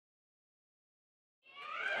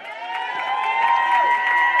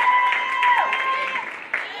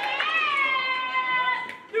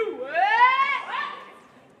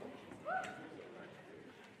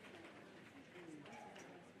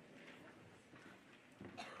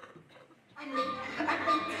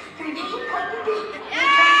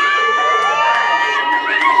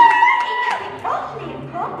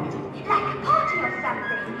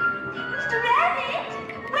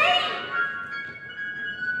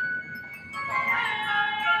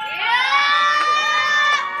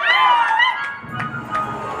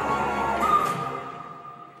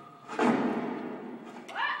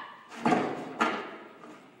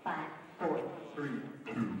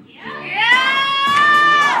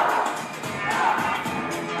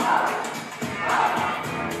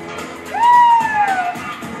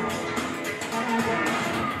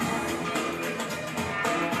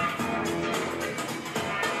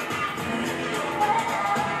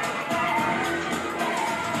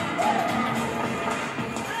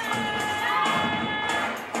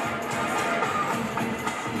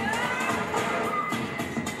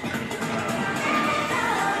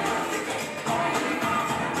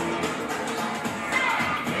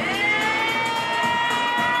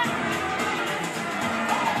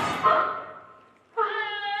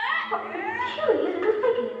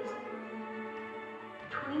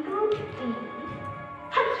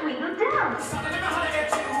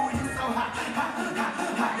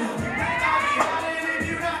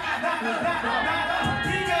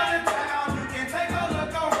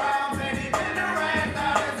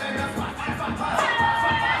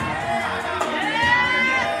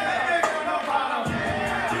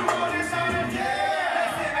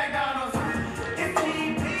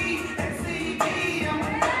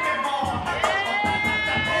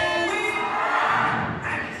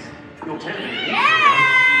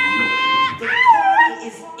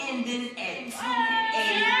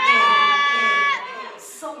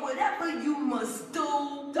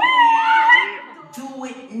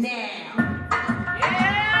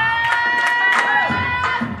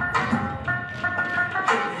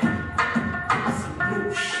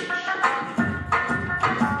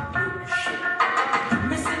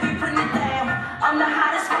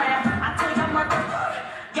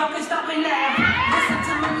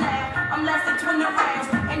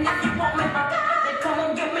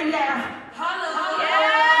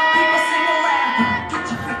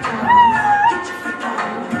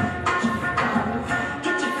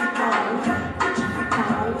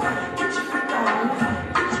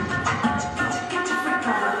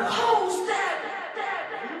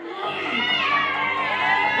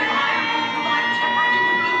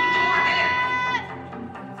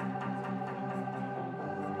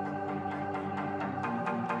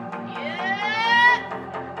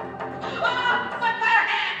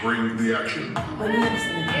Bring the action. When you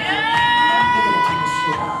understand the club, you're gonna turn the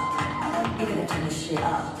shit up. You're gonna turn the shit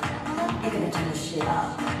up. You're gonna turn the shit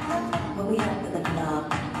up. When we up in the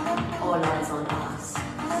club, all eyes on us.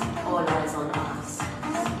 All eyes on us.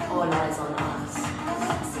 All eyes on us.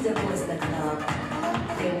 See the boys in the club.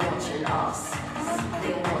 They're watching us.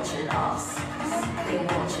 They're watching us. They're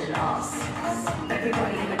watching us.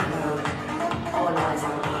 Everybody in the club. All eyes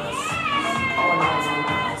on us.